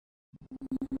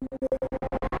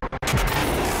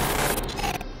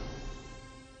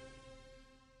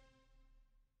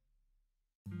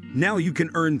Now you can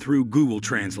earn through Google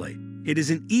Translate. It is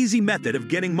an easy method of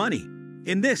getting money.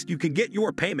 In this, you can get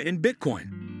your payment in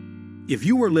Bitcoin. If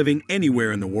you are living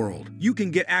anywhere in the world, you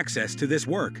can get access to this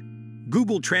work.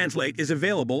 Google Translate is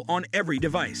available on every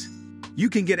device. You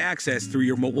can get access through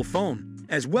your mobile phone,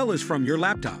 as well as from your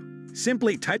laptop.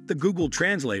 Simply type the Google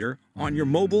Translator on your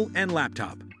mobile and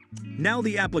laptop. Now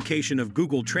the application of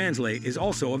Google Translate is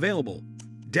also available.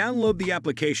 Download the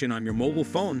application on your mobile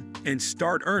phone and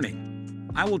start earning.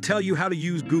 I will tell you how to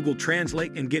use Google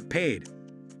Translate and get paid.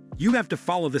 You have to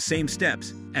follow the same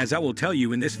steps as I will tell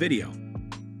you in this video.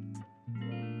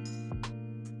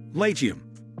 𝐿𝐷𝐼𝐴𝐻.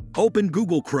 Open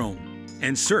Google Chrome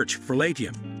and search for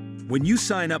𝐿𝐷𝐼𝐴. When you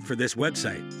sign up for this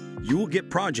website, you will get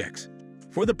projects.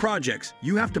 For the projects,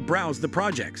 you have to browse the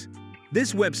projects.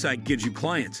 This website gives you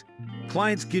clients.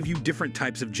 Clients give you different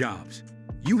types of jobs.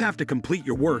 You have to complete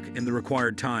your work in the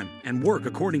required time and work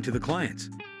according to the clients.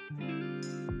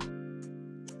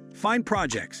 Find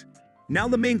projects. Now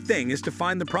the main thing is to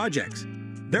find the projects.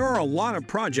 There are a lot of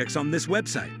projects on this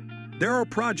website. There are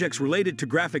projects related to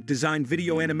graphic design,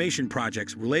 video animation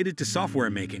projects related to software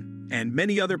making, and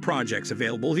many other projects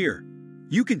available here.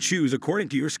 You can choose according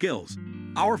to your skills.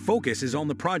 Our focus is on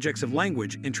the projects of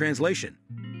language and translation.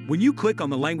 When you click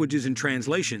on the languages and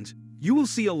translations, you will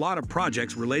see a lot of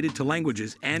projects related to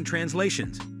languages and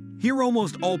translations. Here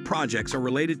almost all projects are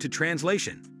related to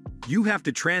translation. You have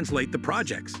to translate the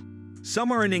projects.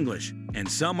 Some are in English, and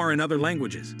some are in other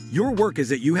languages. Your work is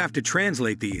that you have to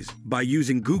translate these by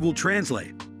using Google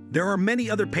Translate. There are many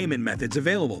other payment methods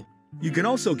available. You can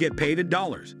also get paid in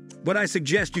dollars, but I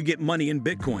suggest you get money in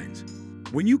Bitcoins.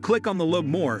 When you click on the Load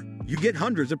More, you get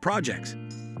hundreds of projects.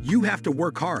 You have to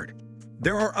work hard.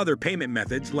 There are other payment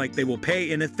methods like they will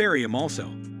pay in Ethereum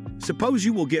also. Suppose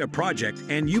you will get a project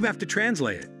and you have to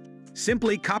translate it.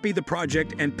 Simply copy the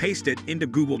project and paste it into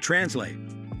Google Translate.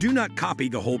 Do not copy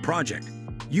the whole project.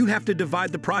 You have to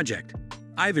divide the project.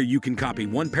 Either you can copy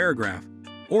one paragraph,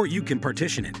 or you can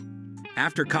partition it.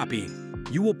 After copying,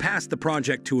 you will pass the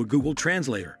project to a Google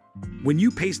Translator. When you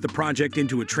paste the project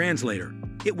into a translator,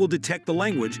 it will detect the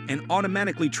language and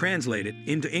automatically translate it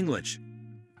into English.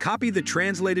 Copy the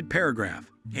translated paragraph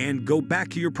and go back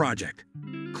to your project.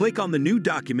 Click on the new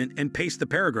document and paste the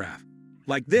paragraph.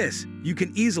 Like this, you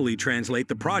can easily translate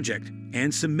the project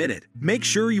and submit it. Make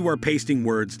sure you are pasting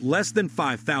words less than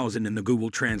 5,000 in the Google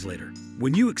Translator.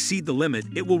 When you exceed the limit,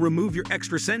 it will remove your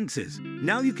extra sentences.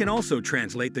 Now you can also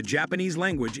translate the Japanese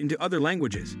language into other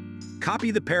languages.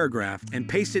 Copy the paragraph and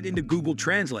paste it into Google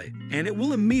Translate, and it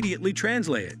will immediately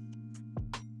translate it.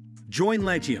 Join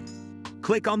𝐿𝐷𝐼𝐴.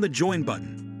 Click on the Join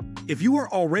button. If you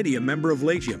are already a member of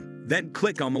𝐿𝐷𝐼𝐴, then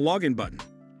click on the Login button.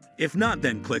 If not,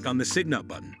 then click on the Sign Up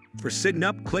button. For Sign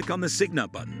Up, click on the Sign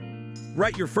Up button.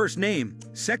 Write your first name,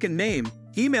 second name,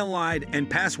 email ID, and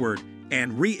password,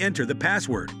 and re-enter the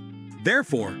password.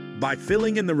 Therefore, by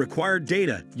filling in the required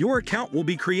data, your account will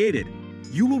be created.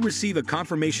 You will receive a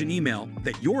confirmation email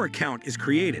that your account is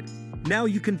created. Now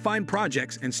you can find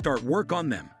projects and start work on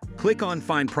them. Click on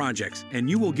Find Projects and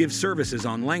you will give services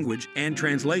on language and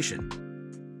translation.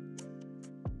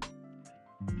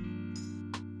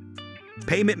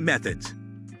 Payment methods.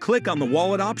 Click on the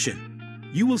wallet option.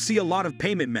 You will see a lot of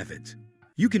payment methods.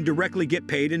 You can directly get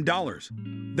paid in dollars.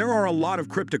 There are a lot of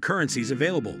cryptocurrencies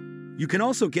available. You can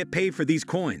also get paid for these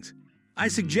coins. I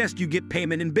suggest you get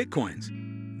payment in Bitcoins.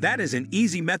 That is an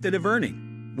easy method of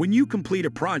earning. When you complete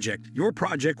a project, your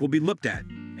project will be looked at,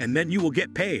 and then you will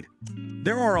get paid.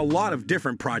 There are a lot of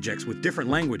different projects with different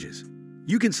languages.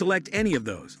 You can select any of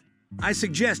those. I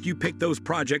suggest you pick those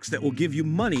projects that will give you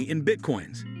money in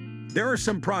Bitcoins. There are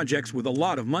some projects with a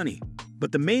lot of money,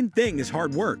 but the main thing is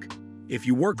hard work. If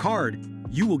you work hard,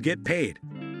 you will get paid.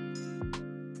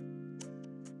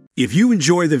 If you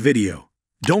enjoy the video,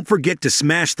 don't forget to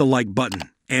smash the like button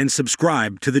and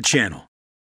subscribe to the channel.